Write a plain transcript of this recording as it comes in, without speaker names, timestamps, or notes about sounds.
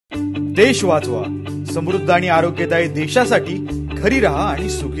देश वाचवा, समृद्ध आणि आरोग्यदायी देशासाठी घरी राहा आणि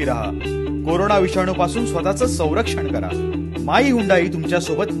सुखी राहा। कोरोना विषाणूपासून स्वतःचं संरक्षण करा। माई हुंडाई तुमच्या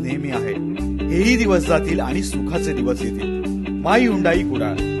सोबत नेहमी आहे। हेही दिवस जातील आणि सुखाचे दिवस येतील। माई हुंडाई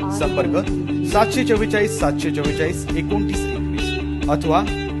कुडाळ, संपर्क 744 744 2921 अथवा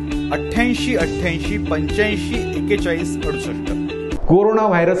 88 88 85 41 68। कोरोना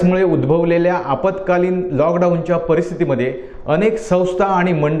व्हायरसमुळे उद्भवलेल्या आपत्कालीन लॉकडाऊनच्या परिस्थितीमध्ये अनेक संस्था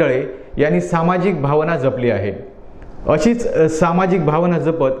आणि मंडळे यांनी सामाजिक भावना जपली आहे। अशीच सामाजिक भावना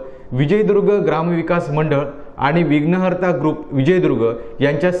जपत विजयदुर्ग ग्रामविकास मंडळ आणि विघ्नहर्ता ग्रुप विजयदुर्ग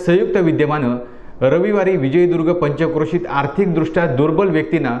यांच्या संयुक्त विद्यमाने रविवारी विजयदुर्ग पंचक्रोशीत आर्थिकदृष्ट्या दुर्बल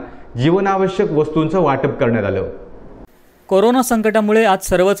व्यक्तींना जीवनावश्यक वस्तूंचं वाटप करण्यात आलं। कोरोना संकटामुळे आज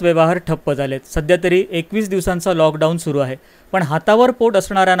सर्वच व्यवहार ठप्प झालेत। सध्या तरी 21 दिवसांचा लॉकडाऊन सुरू आहे, पण हातावर पोट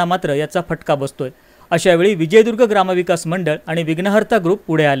असणाऱ्यांना मात्र याचा फटका बसतोय। अशा वेळी विजयदुर्ग ग्रामविकास मंडळ आणि विघ्नहर्ता ग्रुप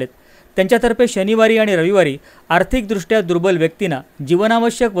पुढे आलेत। त्यांच्यातर्फे शनिवारी आणि रविवारी आर्थिकदृष्ट्या दुर्बल व्यक्तींना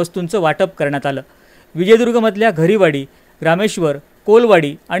जीवनावश्यक वस्तूंचं वाटप करण्यात आलं। विजयदुर्गमधल्या घरीवाडी, रामेश्वर,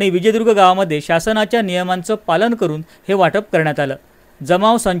 कोलवाडी आणि विजयदुर्ग गावामध्ये शासनाच्या नियमांचं पालन करून हे वाटप करण्यात आलं।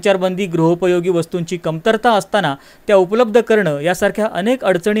 जमाव, संचारबंदी, गृहोपयोगी वस्तूंची कमतरता असताना त्या उपलब्ध करणं यासारख्या अनेक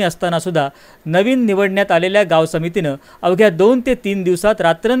अडचणी असताना सुद्धा नवीन निवडण्यात आलेल्या गाव समितीनं अवघ्या 2 ते 3 दिवसात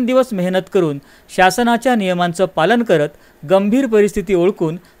रात्रंदिवस मेहनत करून शासनाच्या नियमांचं पालन करत गंभीर परिस्थिती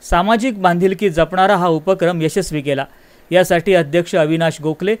ओळखून सामाजिक बांधिलकी जपणारा हा उपक्रम यशस्वी केला। यासाठी अध्यक्ष अविनाश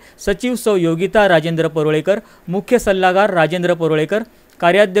गोखले, सचिव सौ योगिता राजेंद्र परोळेकर, मुख्य सल्लागार राजेंद्र परोळेकर,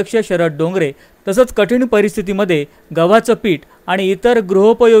 कार्याध्यक्ष शरद डोंगरे तसंच कठीण परिस्थितीमध्ये गव्हाचं पीठ आणि इतर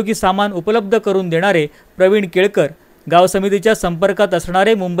गृहोपयोगी सामान उपलब्ध करून देणारे प्रवीण केळकर, गाव समितीच्या संपर्कात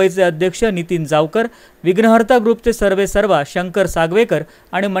असणारे मुंबईचे अध्यक्ष नितीन जावकर, विघ्नहर्ता ग्रुपचे सर्वेसर्वा शंकर सागवेकर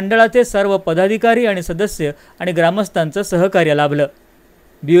आणि मंडळाचे सर्व पदाधिकारी आणि सदस्य आणि ग्रामस्थांचं सहकार्य लाभलं।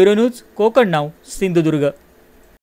 ब्युरो न्यूज, कोकण नाव, सिंधुदुर्ग।